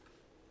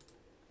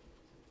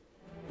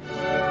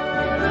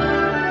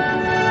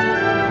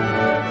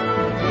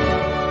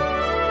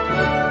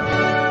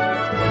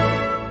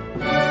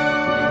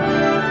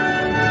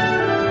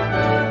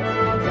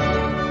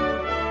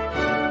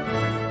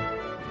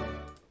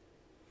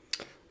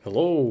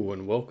Hello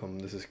and welcome.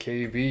 This is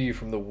KB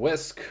from the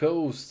West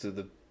Coast of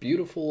the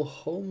beautiful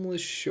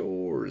homeless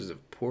shores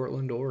of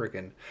Portland,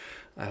 Oregon.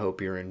 I hope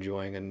you're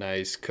enjoying a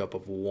nice cup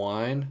of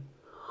wine.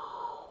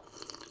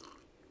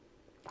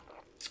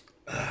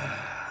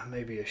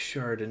 Maybe a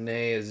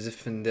Chardonnay, a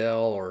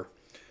Zinfandel, or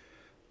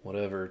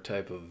whatever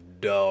type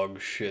of dog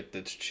shit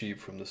that's cheap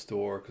from the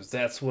store, because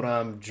that's what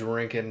I'm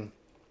drinking.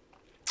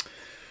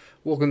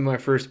 Welcome to my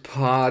first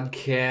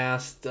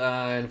podcast.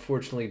 I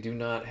unfortunately do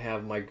not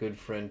have my good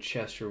friend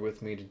Chester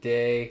with me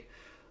today.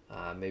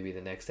 Maybe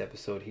the next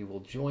episode he will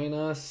join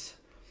us.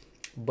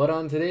 But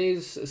on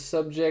today's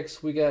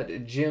subjects, we got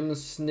gym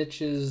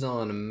snitches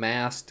on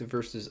masked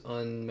versus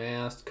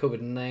unmasked,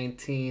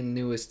 COVID-19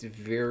 newest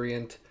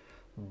variant,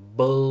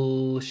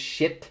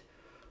 bullshit,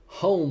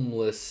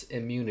 homeless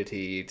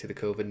immunity to the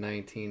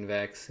COVID-19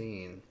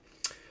 vaccine.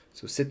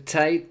 So sit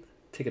tight,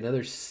 take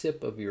another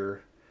sip of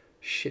your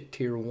shit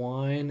tier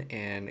wine,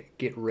 and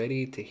get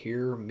ready to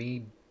hear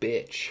me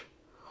bitch.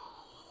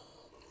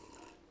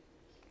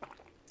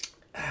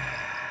 So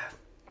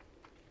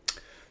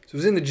I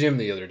was in the gym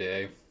the other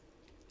day,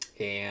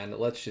 and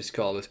let's just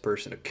call this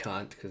person a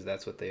cunt, because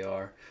that's what they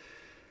are.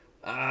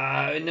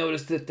 I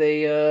noticed that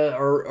they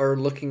are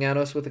looking at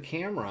us with a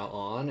camera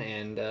on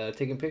and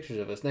taking pictures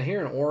of us. Now,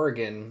 here in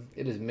Oregon,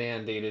 it is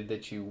mandated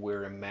that you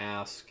wear a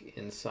mask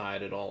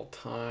inside at all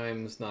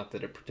times. Not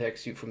that it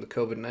protects you from the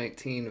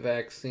COVID-19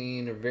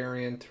 vaccine or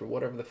variant or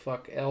whatever the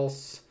fuck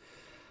else.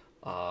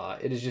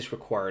 It is just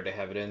required to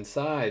have it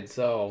inside.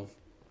 So,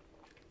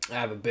 I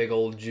have a big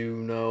old Jew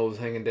nose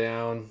hanging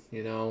down,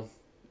 you know.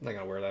 I'm not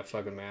going to wear that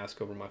fucking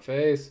mask over my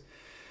face.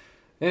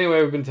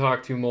 Anyway, we've been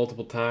talked to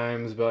multiple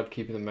times about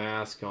keeping the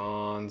mask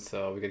on,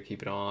 so we got to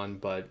keep it on.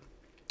 But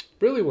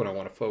really what I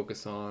want to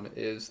focus on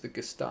is the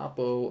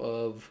Gestapo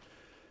of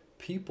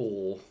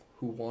people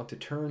who want to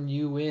turn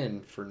you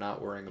in for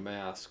not wearing a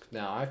mask.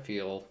 Now, I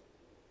feel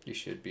you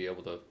should be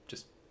able to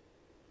just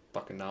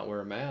fucking not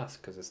wear a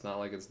mask, because it's not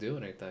like it's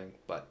doing anything.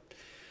 But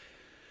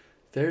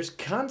there's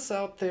cunts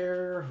out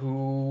there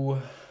who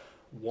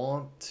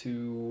want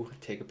to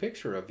take a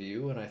picture of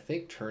you and I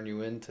think turn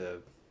you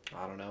into,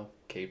 I don't know,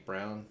 Kate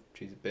Brown.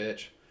 She's a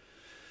bitch.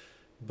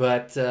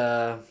 But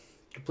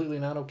completely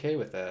not okay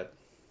with that.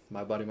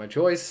 My body, my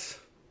choice,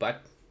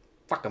 but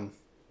fuck them.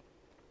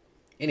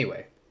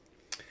 Anyway,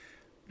 I'm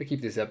going to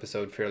keep this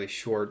episode fairly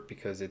short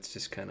because it's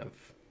just kind of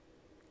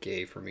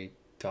gay for me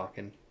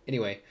talking.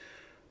 Anyway,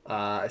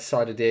 I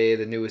saw today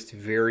the newest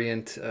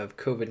variant of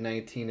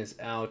COVID-19 is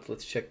out.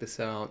 Let's check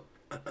this out.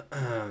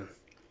 Let's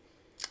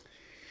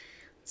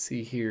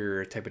see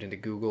here. Type it into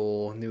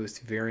Google.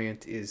 Newest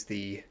variant is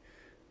the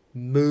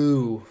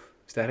Moo.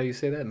 Is that how you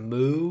say that?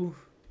 Moo?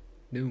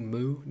 New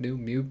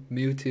Mewtwo?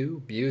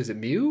 Mew? Is it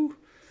Mew?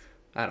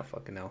 I don't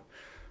fucking know.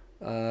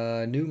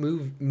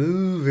 New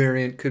Moo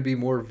variant could be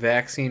more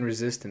vaccine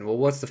resistant. Well,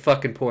 what's the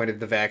fucking point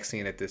of the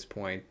vaccine at this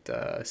point?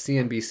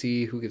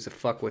 CNBC, who gives a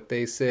fuck what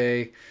they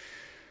say?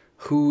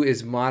 Who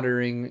is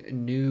monitoring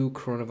new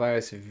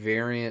coronavirus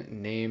variant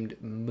named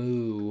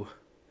Moo?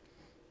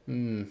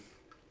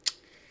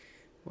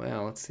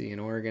 Well, let's see. In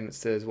Oregon, it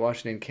says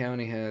Washington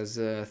County has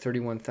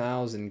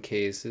 31,000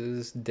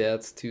 cases,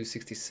 deaths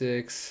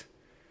 266,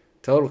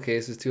 total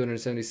cases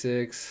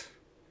 276,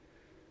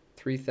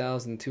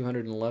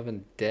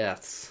 3,211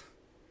 deaths.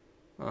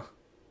 Huh.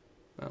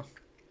 Well,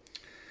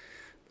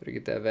 better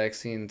get that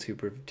vaccine to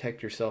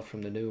protect yourself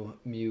from the new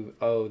Mew.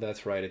 Oh,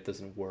 that's right. It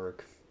doesn't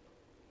work.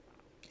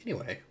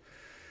 Anyway,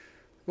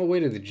 on my way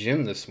to the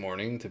gym this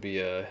morning to be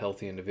a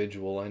healthy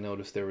individual, I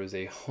noticed there was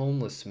a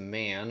homeless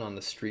man on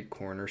the street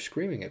corner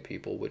screaming at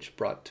people, which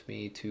brought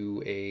me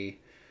to a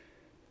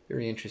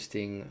very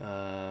interesting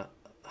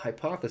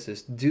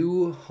hypothesis.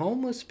 Do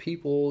homeless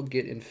people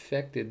get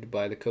infected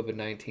by the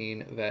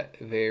COVID-19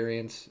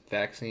 variants,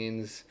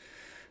 vaccines?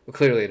 Well,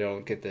 clearly they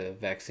don't get the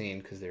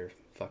vaccine because they're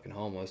fucking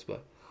homeless,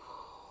 but,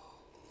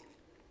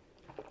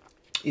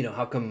 you know,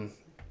 how come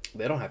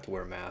they don't have to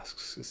wear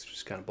masks? It's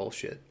just kind of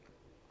bullshit.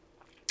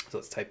 So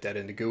let's type that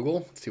into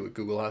Google, see what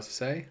Google has to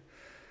say.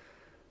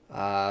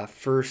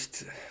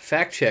 First,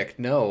 fact check.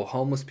 No,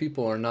 homeless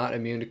people are not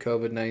immune to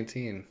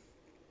COVID-19.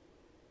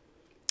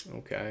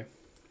 Okay.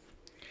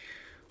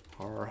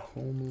 Are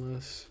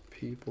homeless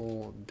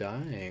people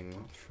dying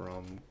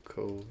from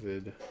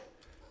COVID-19?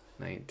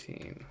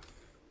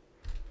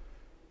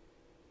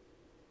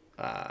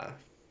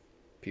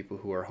 People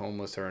who are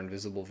homeless are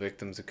invisible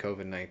victims of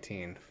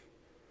COVID-19.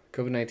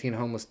 COVID-19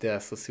 homeless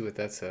deaths. Let's see what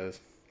that says.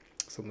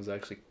 Someone's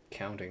actually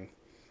counting.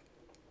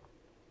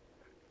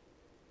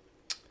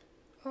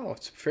 Oh,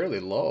 it's fairly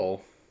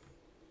low.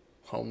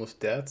 Homeless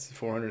deaths,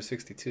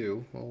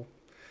 462. Well,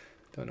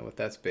 don't know what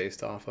that's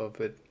based off of,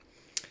 but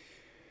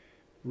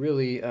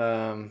really,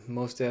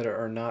 most data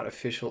are not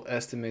official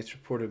estimates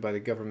reported by the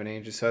government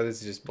agency. So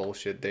this is just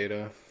bullshit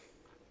data.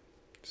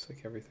 Just like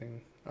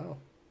everything. Oh,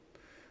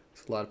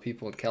 there's a lot of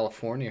people in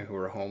California who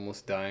are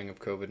homeless dying of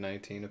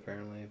COVID-19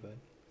 apparently, but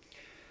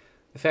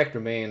the fact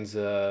remains,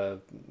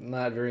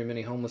 not very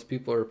many homeless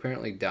people are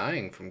apparently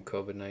dying from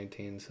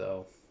COVID-19,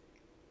 so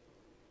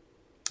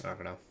I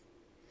don't know.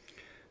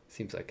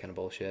 Seems like kind of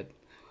bullshit.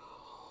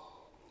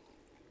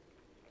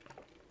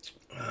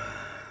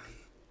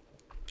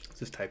 Let's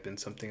just type in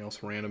something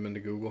else random into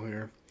Google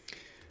here.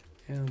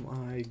 Am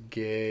I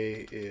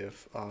gay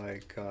if I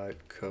got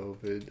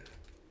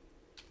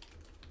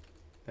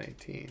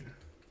COVID-19?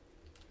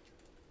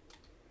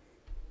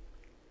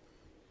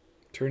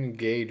 Turning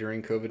gay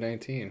during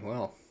COVID-19.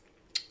 Well,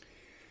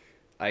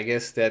 I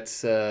guess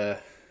that's, what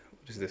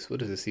is this? What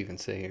does this even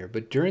say here?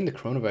 But during the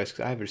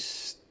coronavirus, I've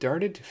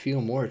started to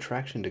feel more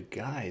attraction to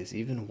guys,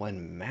 even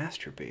when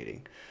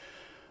masturbating.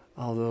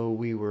 Although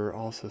we were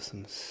also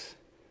some...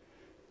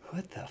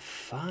 What the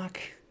fuck?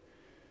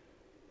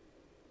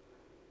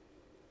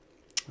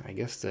 I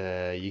guess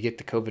you get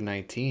the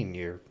COVID-19,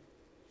 you're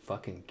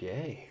fucking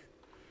gay.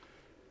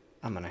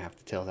 I'm gonna have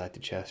to tell that to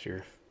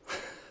Chester.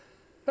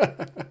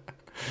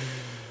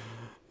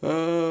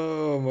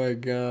 Oh my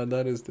god,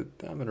 that is the...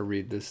 I'm gonna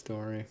read this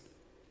story.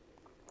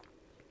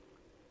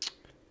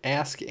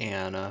 Ask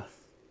Anna.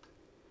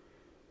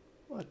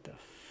 What the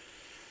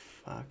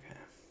fuck?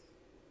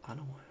 I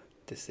don't want to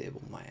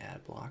disable my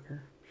ad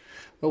blocker.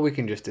 Well, we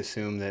can just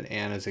assume that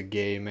Anna's a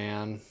gay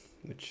man,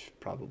 which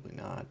probably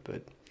not,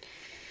 but...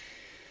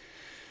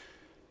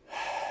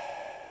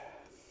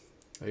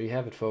 There you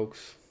have it,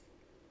 folks.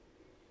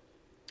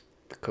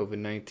 The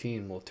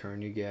COVID-19 will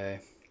turn you gay.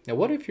 Now,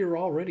 what if you're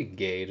already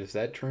gay? Does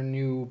that turn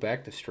you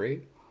back to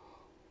straight?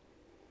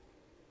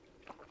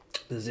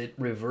 Does it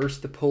reverse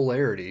the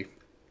polarity?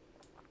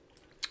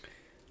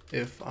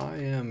 If I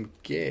am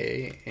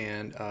gay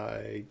and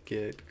I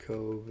get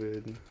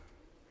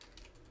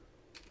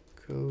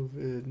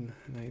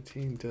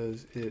COVID-19,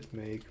 does it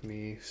make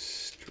me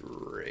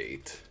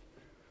straight?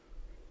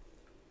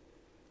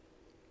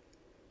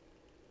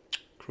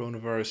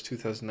 Coronavirus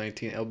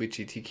 2019,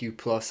 LGBTQ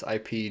plus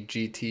IP,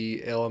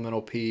 GT,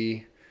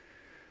 LMNOP.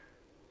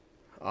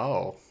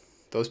 Oh,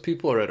 those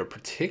people are at a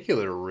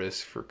particular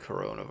risk for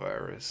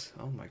coronavirus.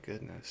 Oh my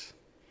goodness.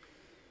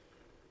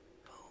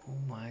 Oh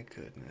my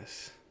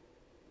goodness.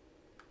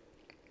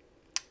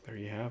 There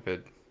you have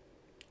it.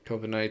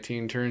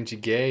 COVID-19 turns you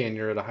gay and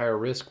you're at a higher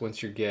risk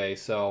once you're gay.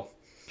 So,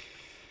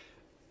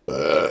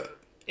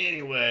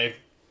 anyway,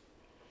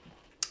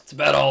 that's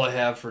about all I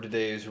have for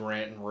today's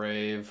rant and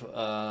rave.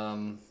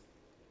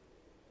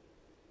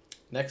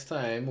 Next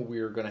time,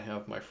 we're going to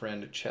have my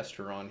friend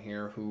Chester on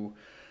here, who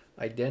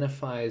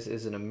identifies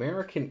as an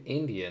American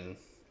Indian.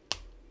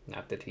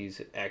 Not that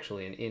he's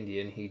actually an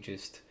Indian, he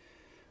just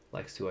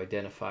likes to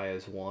identify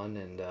as one,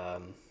 and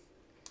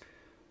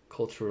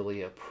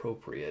culturally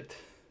appropriate.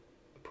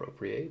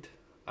 Appropriate?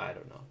 I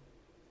don't know.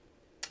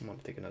 I'm going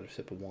to take another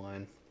sip of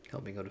wine.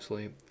 Help me go to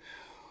sleep.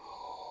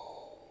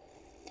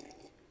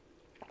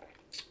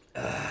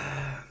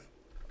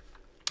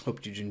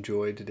 Hope you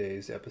enjoyed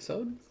today's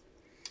episode.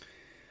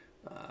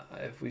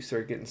 If we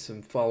start getting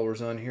some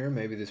followers on here,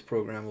 maybe this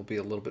program will be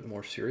a little bit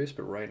more serious,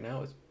 but right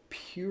now it's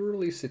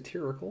purely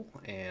satirical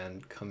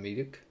and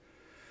comedic.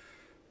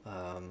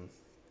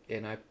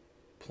 And I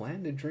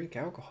plan to drink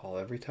alcohol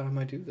every time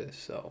I do this,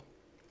 so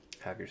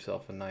have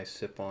yourself a nice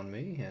sip on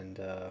me, and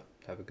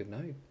have a good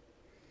night.